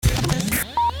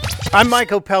I'm Mike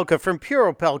Opelka from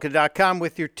PureOpelka.com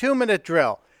with your 2-minute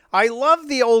drill. I love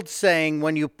the old saying,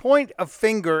 when you point a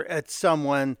finger at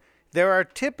someone, there are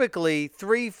typically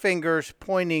 3 fingers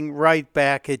pointing right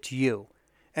back at you.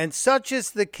 And such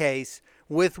is the case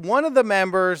with one of the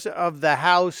members of the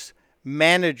House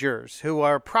managers who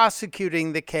are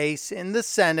prosecuting the case in the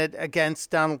Senate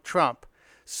against Donald Trump.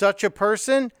 Such a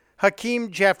person, Hakeem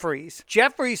Jeffries.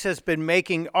 Jeffries has been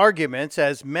making arguments,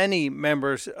 as many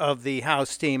members of the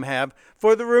House team have,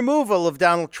 for the removal of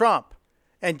Donald Trump.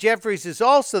 And Jeffries is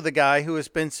also the guy who has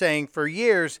been saying for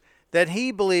years that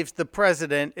he believes the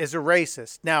president is a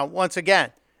racist. Now, once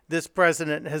again, this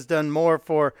president has done more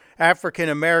for African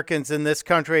Americans in this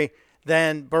country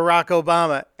than Barack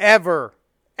Obama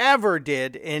ever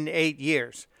did in 8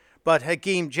 years. But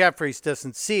Hakeem Jeffries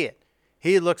doesn't see it.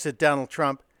 He looks at Donald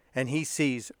Trump and he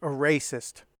sees a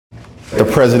racist. The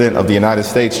President of the United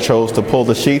States chose to pull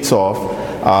the sheets off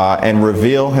and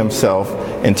reveal himself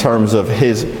in terms of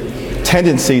his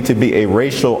tendency to be a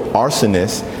racial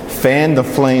arsonist, fan the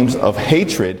flames of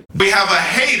hatred. We have a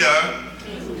hater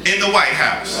in the White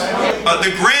House,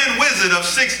 the Grand Wizard of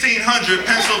 1600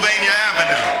 Pennsylvania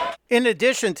Avenue. In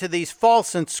addition to these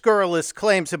false and scurrilous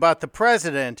claims about the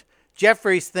president,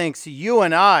 Jeffries thinks you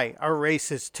and I are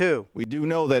racist too. We do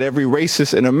know that every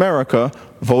racist in America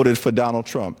voted for Donald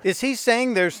Trump. Is he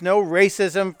saying there's no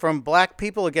racism from black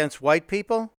people against white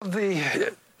people?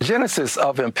 The genesis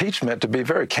of impeachment, to be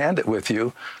very candid with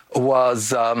you,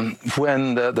 was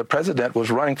when the president was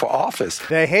running for office.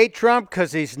 They hate Trump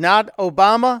because he's not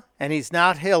Obama and he's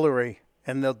not Hillary,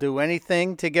 and they'll do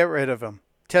anything to get rid of him.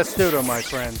 Testudo, my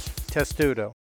friends. Testudo.